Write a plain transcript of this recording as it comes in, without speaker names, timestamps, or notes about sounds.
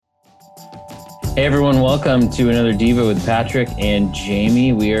Hey everyone, welcome to another Diva with Patrick and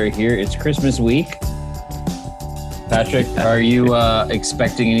Jamie. We are here. It's Christmas week. Patrick, are you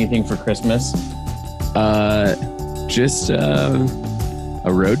expecting anything for Christmas? Just a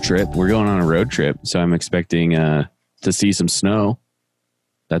road trip. We're going on a road trip, so I'm expecting to see some snow.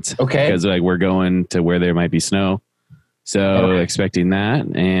 That's okay because we're going to where there might be snow. So expecting that,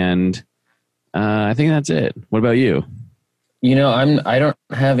 and I think that's it. What about you? You know, I don't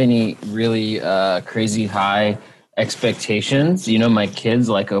have any really crazy high expectations. You know, my kids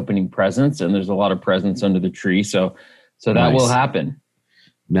like opening presents, and there's a lot of presents under the tree, so that Nice. will happen.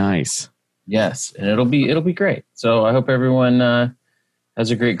 Nice. Yes, and it'll be great. So I hope everyone has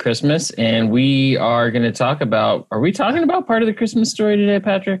a great Christmas, and we are going to talk about. Are we talking about part of the Christmas story today,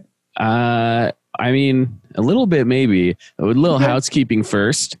 Patrick? I mean, a little bit maybe. A little housekeeping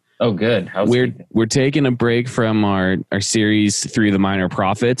first. Oh, good. We're taking a break from our series through the Minor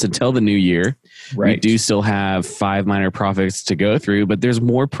Prophets until the new year. Right. We do still have 5 Minor Prophets to go through, but there's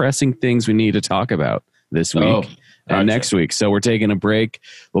more pressing things we need to talk about this week and next week. So we're taking a break.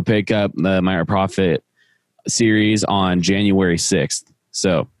 We'll pick up the Minor Prophet series on January 6th.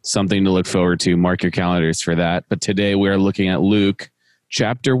 So something to look forward to. Mark your calendars for that. But today we're looking at Luke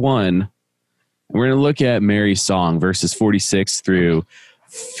chapter 1. We're going to look at Mary's song, verses 46 through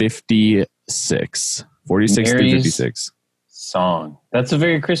 56. 46 through 56. Song. That's a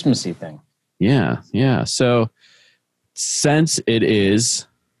very Christmassy thing. Yeah. So since it is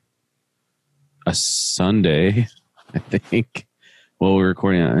a Sunday, I think, well, we're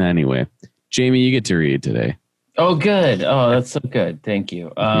recording it anyway. Jamie, you get to read today. Oh, good. Oh, that's so good. Thank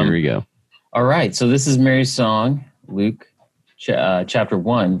you. Here we go. All right. So this is Mary's song, Luke chapter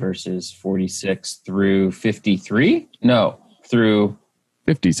 1, verses 46 through 53. No, through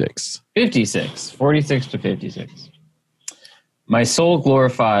 56. 46 to 56. My soul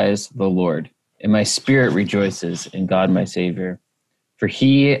glorifies the Lord, and my spirit rejoices in God my Savior. For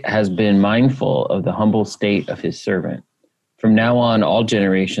he has been mindful of the humble state of his servant. From now on, all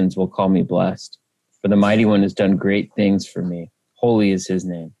generations will call me blessed. For the Mighty One has done great things for me. Holy is his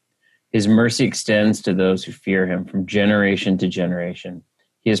name. His mercy extends to those who fear him from generation to generation.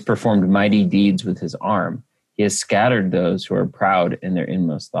 He has performed mighty deeds with his arm. He has scattered those who are proud in their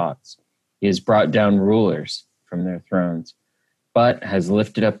inmost thoughts. He has brought down rulers from their thrones, but has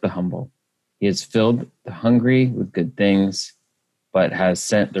lifted up the humble. He has filled the hungry with good things, but has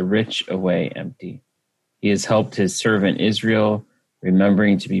sent the rich away empty. He has helped his servant Israel,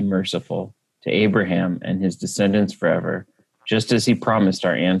 remembering to be merciful to Abraham and his descendants forever, just as he promised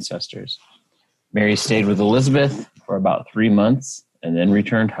our ancestors. Mary stayed with Elizabeth for about 3 months and then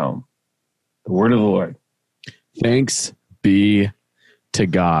returned home. The word of the Lord. Thanks be to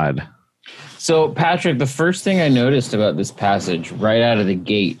God. So, Patrick, the first thing I noticed about this passage right out of the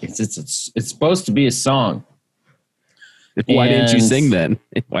gate is it's supposed to be a song. Why didn't you sing then?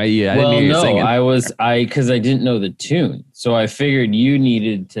 I didn't hear you singing. Because I didn't know the tune. So I figured you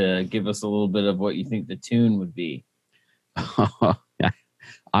needed to give us a little bit of what you think the tune would be. I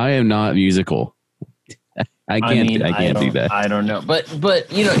am not musical. I can't do that. I don't know.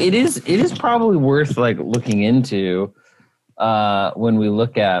 But you know, it is probably worth like looking into when we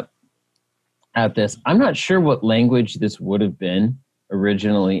look at this. I'm not sure what language this would have been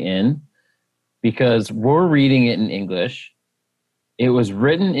originally in, because we're reading it in English. It was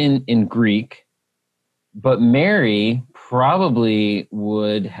written in Greek, but Mary probably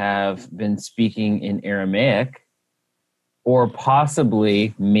would have been speaking in Aramaic, or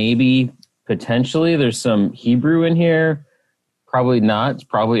possibly, maybe, potentially, there's some Hebrew in here. Probably not. It's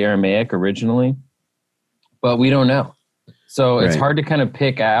probably Aramaic originally, but we don't know. So it's hard to kind of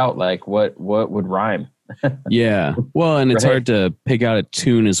pick out like what would rhyme. Yeah. Well, and it's hard to pick out a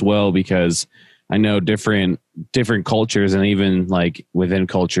tune as well, because I know different cultures, and even like within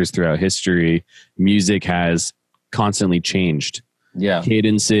cultures throughout history, music has constantly changed. Yeah.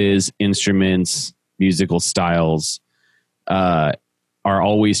 Cadences, instruments, musical styles are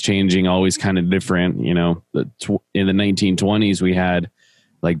always changing, always kind of different. You know, in the 1920s, we had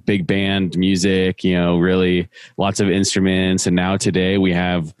like big band music, you know, really lots of instruments. And now today we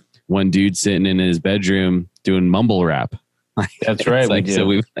have one dude sitting in his bedroom doing mumble rap. That's right. We do. So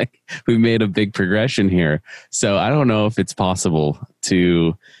we've made a big progression here. So I don't know if it's possible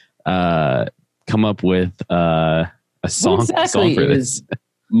to come up with a song for this.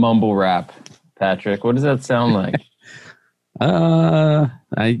 Mumble rap, Patrick. What does that sound like? I'll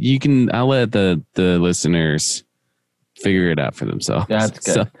let the listeners figure it out for themselves. That's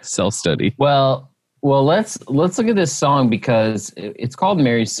good. Self-study. Well, let's look at this song, because it's called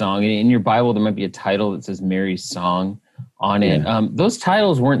Mary's Song. In your Bible, there might be a title that says Mary's Song on it. Those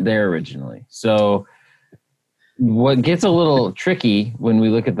titles weren't there originally. So what gets a little tricky when we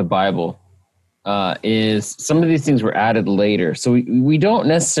look at the Bible is some of these things were added later. So we don't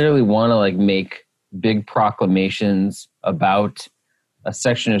necessarily want to like make big proclamations about a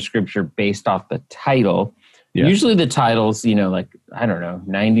section of scripture based off the title. Yeah. Usually the titles, like, I don't know,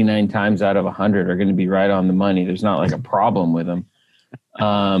 99 times out of 100 are going to be right on the money. There's not like a problem with them.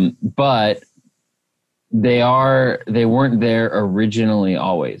 But they weren't there originally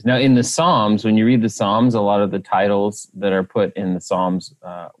always. Now in the Psalms, when you read the Psalms, a lot of the titles that are put in the Psalms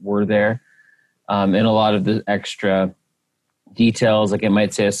were there. And a lot of the extra details, like it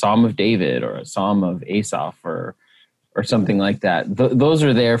might say a Psalm of David or a Psalm of Asaph or something like that. Those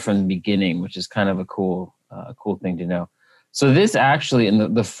are there from the beginning, which is kind of a cool thing to know. So this actually,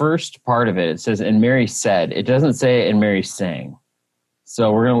 in the first part of it, it says, and Mary said. It doesn't say, and Mary sang.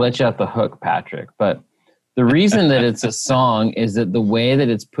 So we're going to let you out the hook, Patrick. But the reason that it's a song is that the way that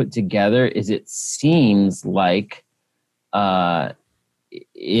it's put together is it seems like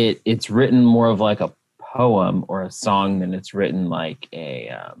it's written more of like a poem or a song than it's written like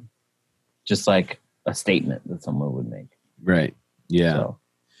just like a statement that someone would make. Right. Yeah. So,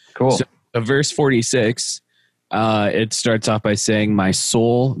 cool. So, verse 46, it starts off by saying, my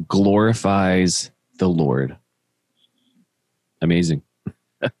soul glorifies the Lord. Amazing.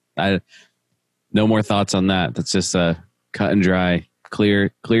 No more thoughts on that. That's just a cut and dry,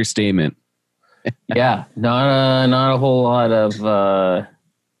 clear statement. Yeah. Not a whole lot of, not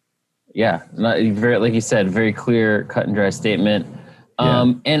very, like you said, very clear, cut and dry statement.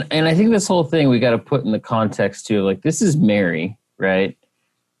 And I think this whole thing we got to put in the context too. Like, this is Mary, right?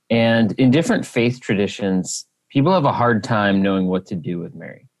 And in different faith traditions, people have a hard time knowing what to do with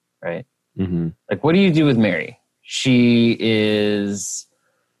Mary, right? Mm-hmm. Like, what do you do with Mary? She is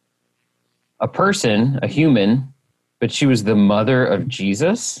a person, a human, but she was the mother of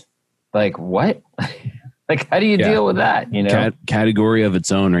Jesus. Like, what? Like, how do you deal with that? Category of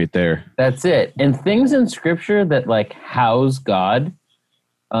its own right there. That's it. And things in scripture that like house God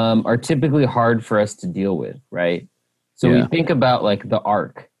are typically hard for us to deal with, right? So we think about like the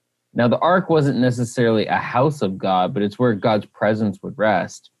ark. Now, the ark wasn't necessarily a house of God, but it's where God's presence would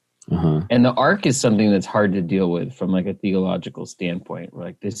rest. Uh-huh. And the ark is something that's hard to deal with from like a theological standpoint. We're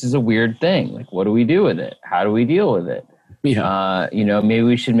like, this is a weird thing. Like, what do we do with it? How do we deal with it? Yeah. Maybe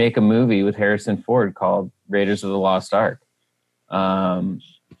we should make a movie with Harrison Ford called Raiders of the Lost Ark.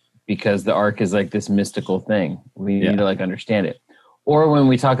 Because the ark is like this mystical thing. We need to like understand it. Or when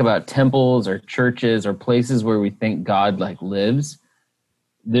we talk about temples or churches or places where we think God like lives,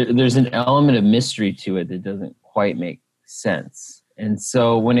 there's an element of mystery to it that doesn't quite make sense. And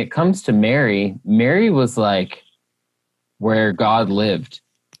so when it comes to Mary was like where God lived.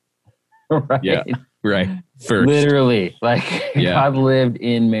 Right? Yeah, right. First. Literally, like God lived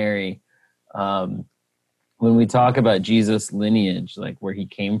in Mary. When we talk about Jesus' lineage, like where he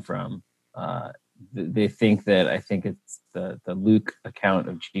came from, they think that, I think it's the Luke account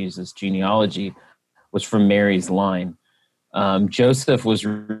of Jesus' genealogy was from Mary's line. Joseph was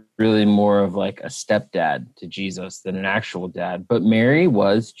really more of like a stepdad to Jesus than an actual dad, but Mary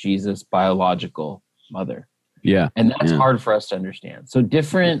was Jesus' biological mother. Yeah. And that's hard for us to understand. So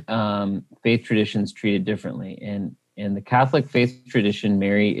different faith traditions treat it differently. And in the Catholic faith tradition,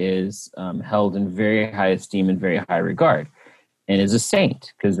 Mary is held in very high esteem and very high regard and is a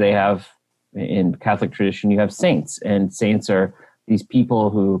saint, because they have, in Catholic tradition, you have saints, and saints are these people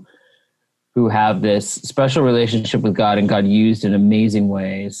who have this special relationship with God, and God used in amazing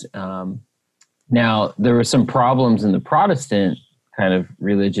ways. Now, there were some problems in the Protestant kind of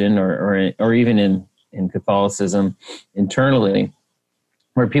religion, or even in Catholicism internally,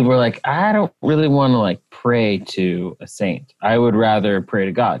 where people were like, I don't really want to like pray to a saint. I would rather pray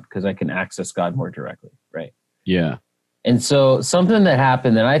to God because I can access God more directly, right? Yeah. And so something that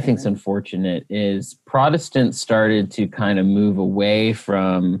happened that I think is unfortunate is Protestants started to kind of move away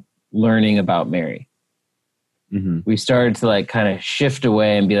from learning about Mary. Mm-hmm. We started to like kind of shift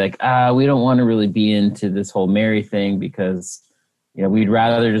away and be like, we don't want to really be into this whole Mary thing because, we'd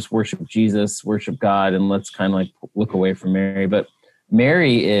rather just worship Jesus, worship God, and let's kind of like look away from Mary. But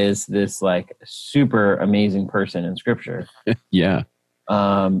Mary is this like super amazing person in scripture. Yeah.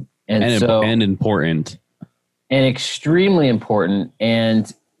 And important. And extremely important,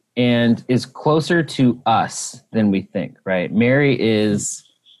 and is closer to us than we think, right? Mary is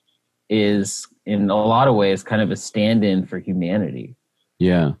in a lot of ways kind of a stand-in for humanity.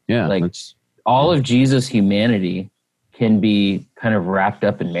 Yeah. Yeah. Like all of Jesus' humanity can be kind of wrapped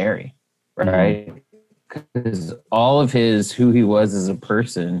up in Mary, right? Because all of who he was as a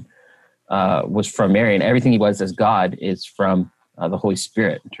person was from Mary, and everything he was as God is from the Holy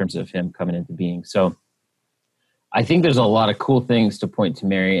Spirit in terms of him coming into being. So I think there's a lot of cool things to point to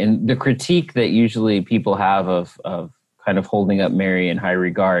Mary, and the critique that usually people have of kind of holding up Mary in high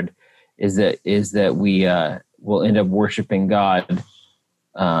regard is that we will end up worshiping God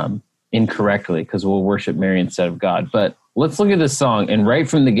incorrectly because we'll worship Mary instead of God. But let's look at this song, and right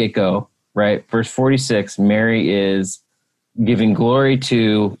from the get-go, right, verse 46, Mary is giving glory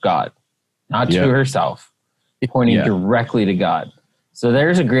to God, not to herself, pointing directly to God. So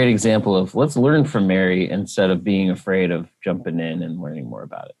there's a great example of let's learn from Mary instead of being afraid of jumping in and learning more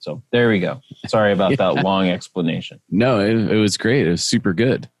about it. So there we go. Sorry about that long explanation. No, it was great. It was super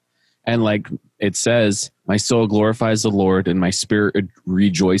good. And like it says, my soul glorifies the Lord and my spirit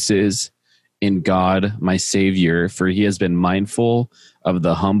rejoices in God, my Savior, for he has been mindful of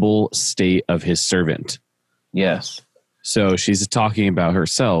the humble state of his servant. Yes. So she's talking about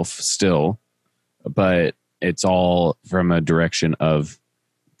herself still, but it's all from a direction of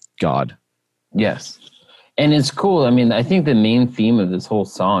God. Yes. And it's cool. I mean, I think the main theme of this whole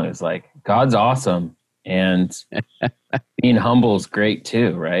song is like, God's awesome. And being humble is great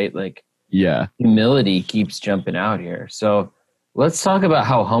too, right? Like, humility keeps jumping out here. So let's talk about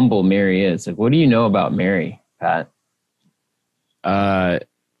how humble Mary is. Like, what do you know about Mary, Pat?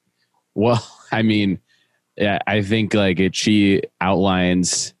 Well, I mean, I think like she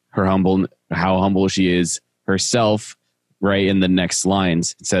outlines how humble she is herself, right? In the next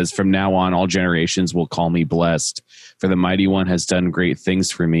lines, it says, from now on, all generations will call me blessed, for the mighty one has done great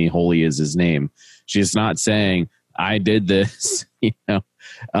things for me. Holy is his name. She's not saying I did this,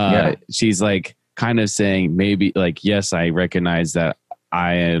 She's like kind of saying maybe like, yes, I recognize that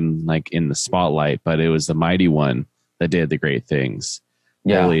I am like in the spotlight, but it was the mighty one that did the great things.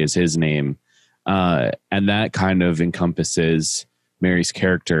 Holy is his name. And that kind of encompasses Mary's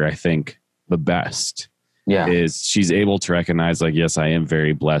character, I think, the best. Is she's able to recognize like, yes, I am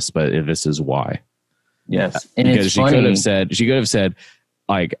very blessed, but this is why. Yes. And because it's she could have said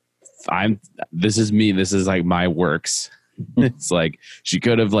like, this is me. This is like my works. It's like, she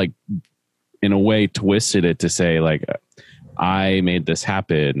could have like, in a way twisted it to say like, I made this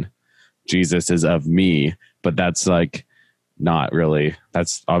happen. Jesus is of me, but that's like not really,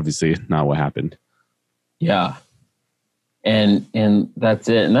 that's obviously not what happened. Yeah. And that's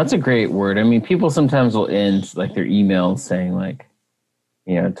it. And that's a great word. I mean, people sometimes will end like their emails saying like,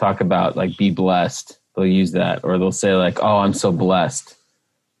 talk about like, be blessed. They'll use that, or they'll say like, oh, I'm so blessed.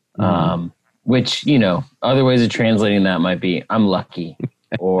 Which, other ways of translating that might be, I'm lucky,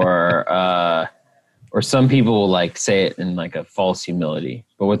 or some people will like say it in like a false humility,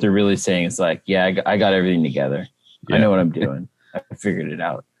 but what they're really saying is like, yeah, I got everything together. I know what I'm doing. I figured it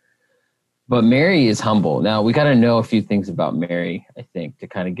out. But Mary is humble. Now, we got to know a few things about Mary, I think, to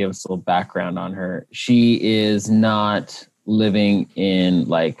kind of give us a little background on her. She is not living in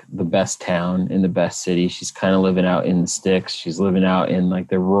like the best town, in the best city. She's kind of living out in the sticks. She's living out in like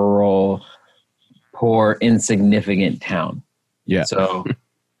the rural, poor, insignificant town. Yeah. So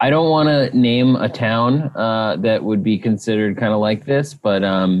I don't want to name a town that would be considered kind of like this, but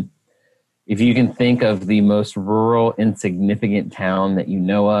if you can think of the most rural, insignificant town that you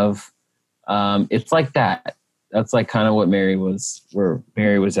know of, it's like that. That's like kind of what where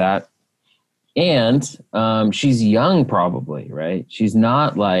Mary was at. And she's young probably, right? She's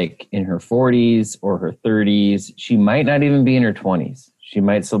not like in her 40s or her 30s. She might not even be in her 20s. She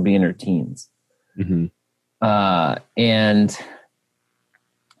might still be in her teens. Mm-hmm. And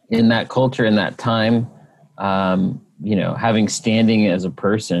in that culture, in that time, having standing as a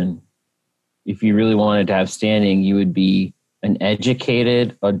person, if you really wanted to have standing, you would be an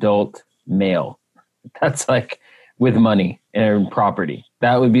educated adult male. That's like with money and property.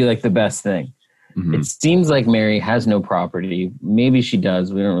 That would be like the best thing. Mm-hmm. It seems like Mary has no property. Maybe she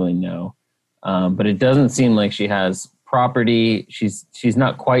does. We don't really know. But it doesn't seem like she has property. She's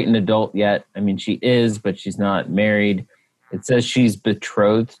not quite an adult yet. I mean, she is, but she's not married. It says she's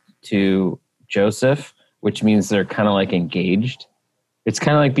betrothed to Joseph, which means they're kind of like engaged. It's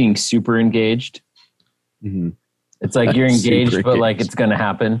kind of like being super engaged. Mm-hmm. It's like you're engaged, but like it's going to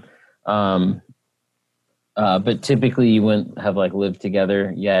happen. But typically you wouldn't have like lived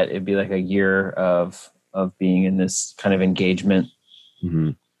together yet. It'd be like a year of being in this kind of engagement.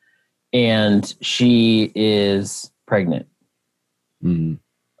 Mm-hmm. And she is pregnant,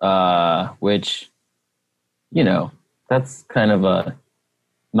 which, that's kind of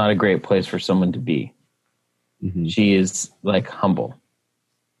not a great place for someone to be. Mm-hmm. She is like humble.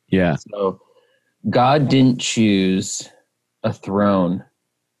 Yeah. So God didn't choose a throne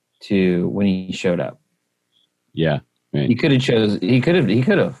when he showed up. Yeah. Right. He could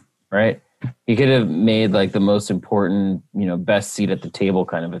have right? He could have made like the most important, best seat at the table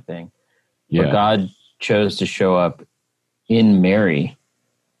kind of a thing. Yeah. But God chose to show up in Mary,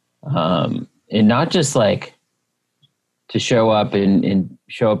 and not just like to show up in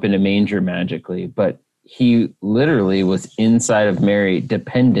a manger magically, but he literally was inside of Mary,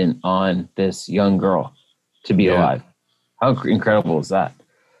 dependent on this young girl to be alive. How incredible is that?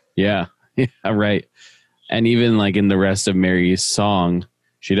 Yeah, right. And even like in the rest of Mary's song,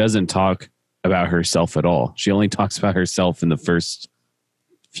 she doesn't talk about herself at all. She only talks about herself in the first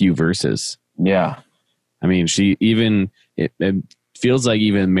few verses. Yeah. I mean, it feels like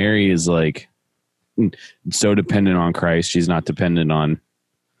even Mary is like so dependent on Christ. She's not dependent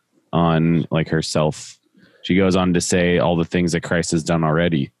on like herself. She goes on to say all the things that Christ has done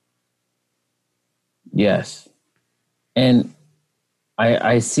already. Yes. And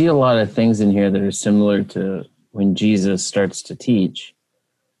I see a lot of things in here that are similar to when Jesus starts to teach.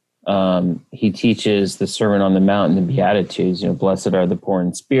 He teaches the Sermon on the Mount and the Beatitudes, blessed are the poor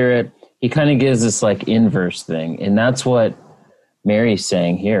in spirit. He kind of gives this like inverse thing. And that's what Mary's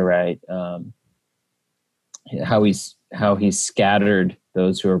saying here, right? How he's scattered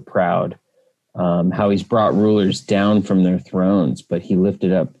those who are proud, how he's brought rulers down from their thrones, but he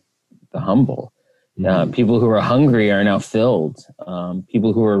lifted up the humble. People who are hungry are now filled.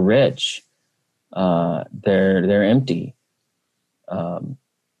 People who are rich, they're empty.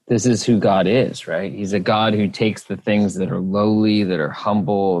 This is who God is, right? He's a God who takes the things that are lowly, that are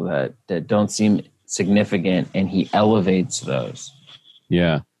humble, that don't seem significant, and he elevates those.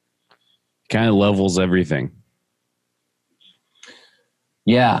 Yeah. Kind of levels everything.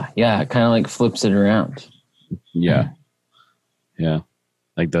 Yeah. Kind of like flips it around. Yeah. Yeah.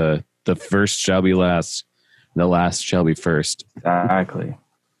 Like the first shall be last, the last shall be first. Exactly.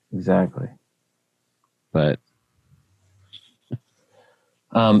 But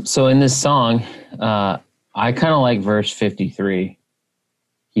so in this song, I kind of like verse 53.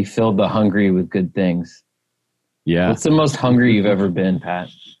 He filled the hungry with good things. Yeah. What's the most hungry you've ever been, Pat?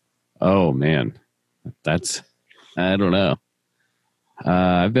 Oh man, I don't know.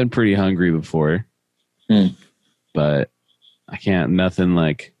 I've been pretty hungry before, but nothing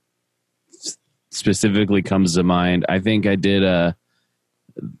like specifically comes to mind. I think I did a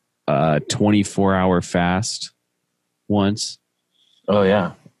 24-hour fast once. Oh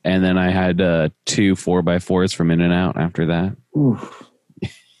yeah. And then I had 2 4x4s from In-N-Out after that. Oof.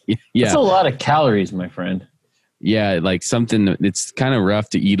 Yeah. That's a lot of calories, my friend. Yeah, like it's kind of rough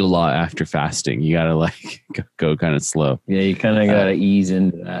to eat a lot after fasting. You got to like go kind of slow. Yeah, you kind of got to ease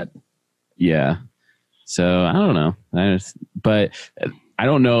into that. Yeah. So I don't know. But I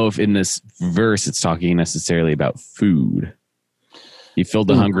don't know if in this verse it's talking necessarily about food. He filled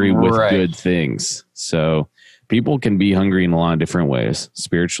the hungry with good things. So people can be hungry in a lot of different ways.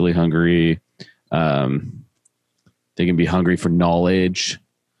 Spiritually hungry. They can be hungry for knowledge,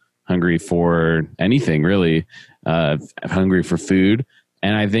 hungry for anything really, hungry for food.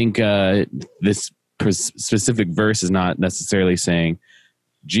 And I think this specific verse is not necessarily saying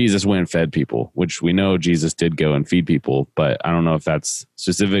Jesus went and fed people, which we know Jesus did go and feed people, but I don't know if that's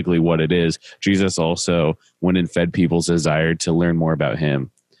specifically what it is. Jesus also went and fed people's desire to learn more about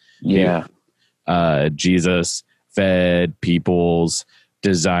him. Yeah. Jesus fed people's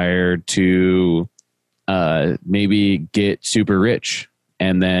desire to maybe get super rich.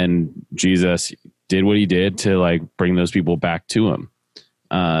 And then Jesus did what he did to like bring those people back to him.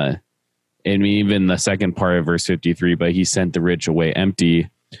 And even the second part of verse 53, but he sent the rich away empty.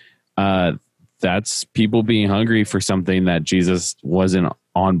 That's people being hungry for something that Jesus wasn't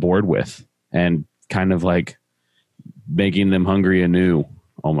on board with, and kind of like making them hungry anew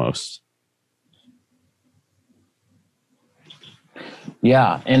almost.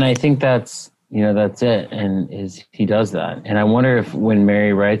 Yeah. And I think that's it. And he does that. And I wonder if when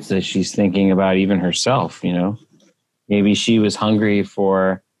Mary writes this, she's thinking about even herself, maybe she was hungry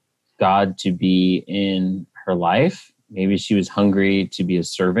for God to be in her life. Maybe she was hungry to be a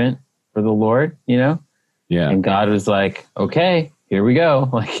servant for the Lord, Yeah. And God was like, okay, here we go.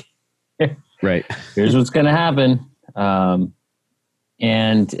 Like, right. Here's what's going to happen.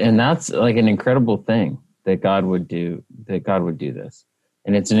 And that's like an incredible thing that God would do this.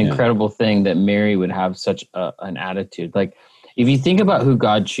 And it's an incredible thing that Mary would have such an attitude. Like, if you think about who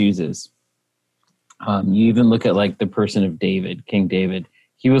God chooses, you even look at like the person of David, King David.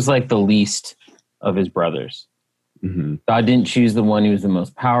 He was like the least of his brothers. Mm-hmm. God didn't choose the one who was the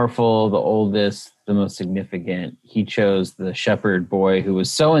most powerful, the oldest, the most significant. He chose the shepherd boy who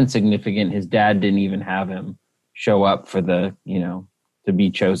was so insignificant, his dad didn't even have him show up for to be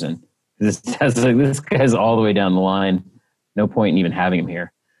chosen. This guy's all the way down the line. No point in even having him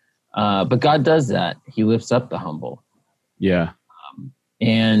here. But God does that. He lifts up the humble. Yeah.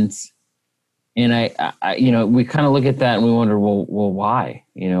 And I we kind of look at that and we wonder, well, why?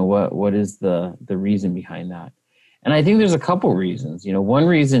 What is the reason behind that? And I think there's a couple reasons. One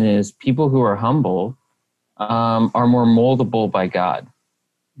reason is people who are humble are more moldable by God.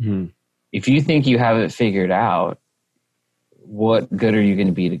 Mm-hmm. If you think you have it figured out, what good are you going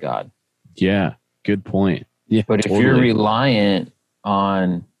to be to God? Yeah, good point. Yeah, but if you're reliant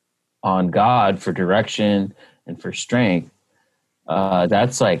on God for direction and for strength,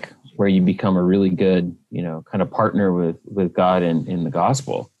 that's like where you become a really good, kind of partner with God in the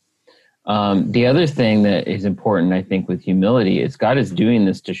gospel. The other thing that is important, I think, with humility is God is doing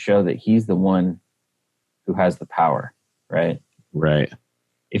this to show that he's the one who has the power, right? Right.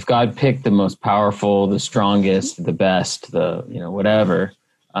 If God picked the most powerful, the strongest, the best, the, whatever,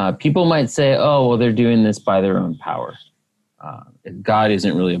 people might say, oh, well, they're doing this by their own power. God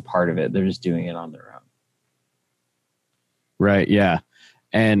isn't really a part of it. They're just doing it on their own. Right. Yeah.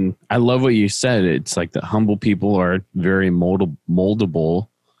 And I love what you said. It's like the humble people are very moldable.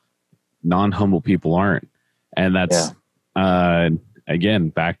 Non-humble people aren't. And that's, again,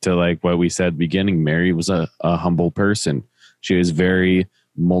 back to like what we said at the beginning. Mary was a humble person. She was very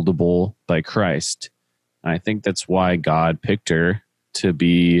moldable by Christ. And I think that's why God picked her to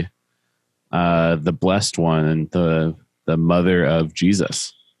be the blessed one and the mother of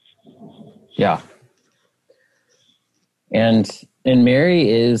Jesus. Yeah. And Mary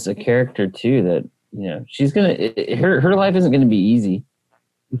is a character too that, she's her life isn't going to be easy.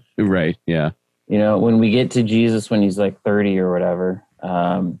 Right. Yeah. When we get to Jesus, when he's like 30 or whatever,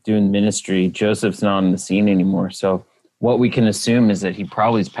 doing ministry, Joseph's not on the scene anymore. So what we can assume is that he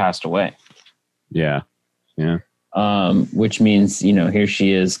probably has passed away. Yeah. Yeah. Which means, here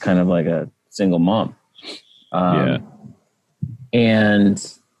she is kind of like a single mom.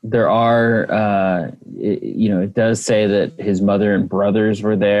 And there are, it does say that his mother and brothers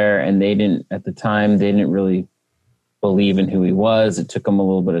were there, and at the time, they didn't really believe in who he was. It took them a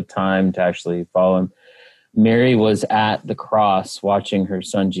little bit of time to actually follow him. Mary was at the cross watching her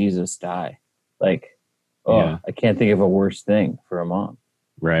son Jesus die. Like, I can't think of a worse thing for a mom.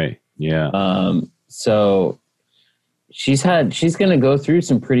 Right. Yeah. So she's going to go through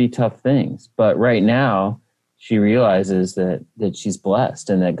some pretty tough things, but right now she realizes that she's blessed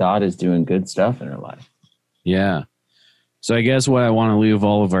and that God is doing good stuff in her life. Yeah. So I guess what I want to leave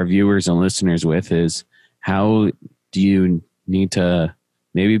all of our viewers and listeners with is, how do you need to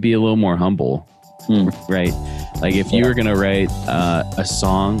maybe be a little more humble? Right? Like if you were going to write a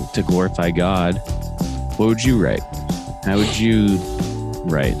song to glorify God, what would you write? How would you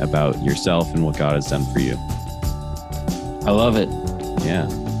write about yourself and what God has done for you? I love it. Yeah.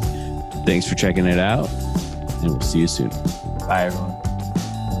 Thanks for checking it out, and we'll see you soon. Bye, everyone.